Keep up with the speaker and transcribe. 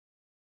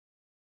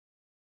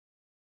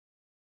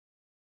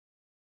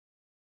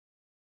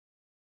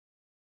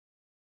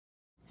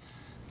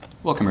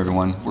Welcome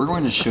everyone. We're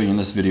going to show you in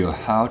this video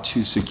how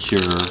to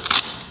secure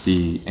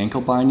the ankle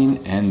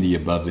binding and the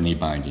above the knee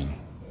binding.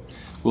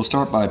 We'll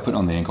start by putting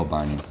on the ankle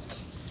binding.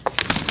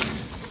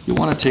 You'll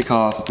want to take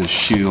off the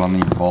shoe on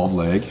the bald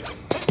leg,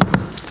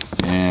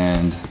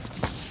 and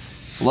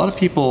a lot of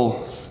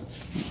people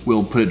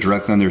will put it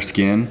directly on their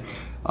skin.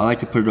 I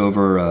like to put it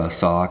over a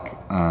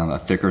sock, a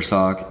thicker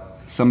sock.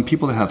 Some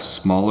people that have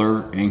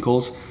smaller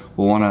ankles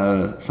will want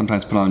to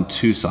sometimes put on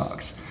two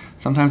socks.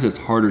 Sometimes it's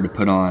harder to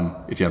put on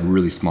if you have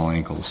really small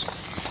ankles.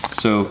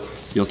 So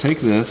you'll take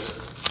this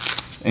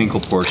ankle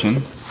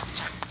portion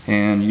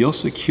and you'll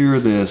secure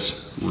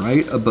this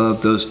right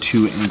above those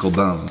two ankle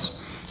bones.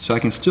 So I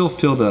can still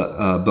feel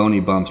the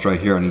bony bumps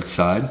right here on each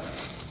side.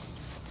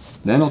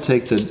 Then I'll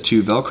take the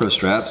two Velcro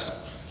straps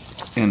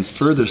and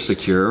further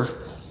secure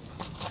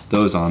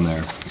those on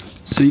there.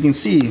 So you can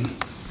see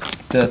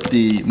that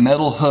the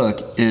metal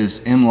hook is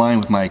in line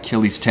with my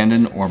Achilles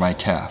tendon or my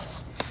calf.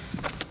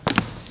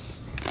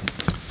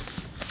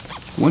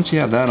 Once you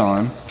have that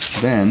on,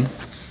 then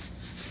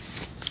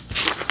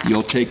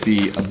you'll take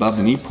the above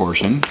the knee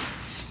portion.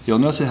 You'll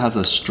notice it has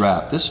a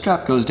strap. This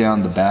strap goes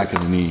down the back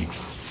of the knee.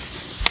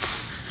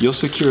 You'll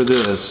secure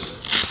this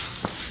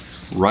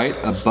right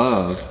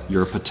above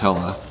your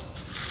patella,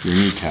 your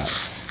kneecap.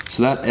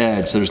 So that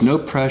edge, so there's no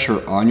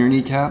pressure on your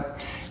kneecap,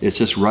 it's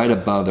just right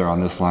above there on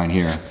this line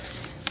here.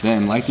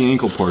 Then, like the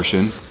ankle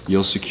portion,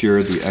 you'll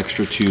secure the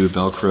extra two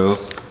Velcro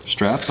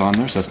straps on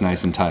there so that's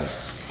nice and tight.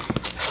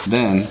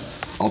 Then,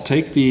 I'll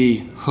take the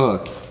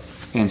hook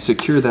and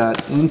secure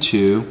that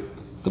into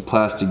the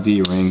plastic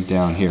D-ring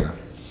down here.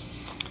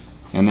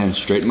 And then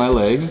straighten my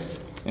leg,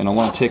 and I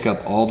want to take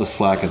up all the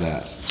slack of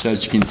that. So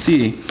as you can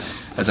see,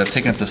 as I've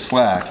taken up the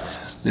slack,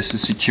 this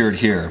is secured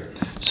here.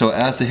 So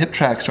as the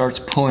Hiptrac starts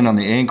pulling on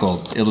the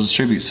ankle, it'll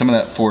distribute some of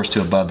that force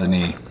to above the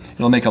knee.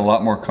 It'll make it a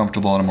lot more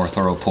comfortable and a more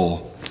thorough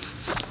pull.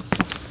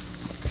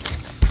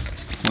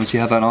 Once you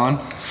have that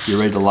on, you're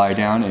ready to lie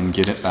down and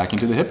get it back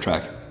into the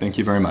Hiptrac. Thank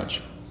you very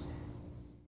much.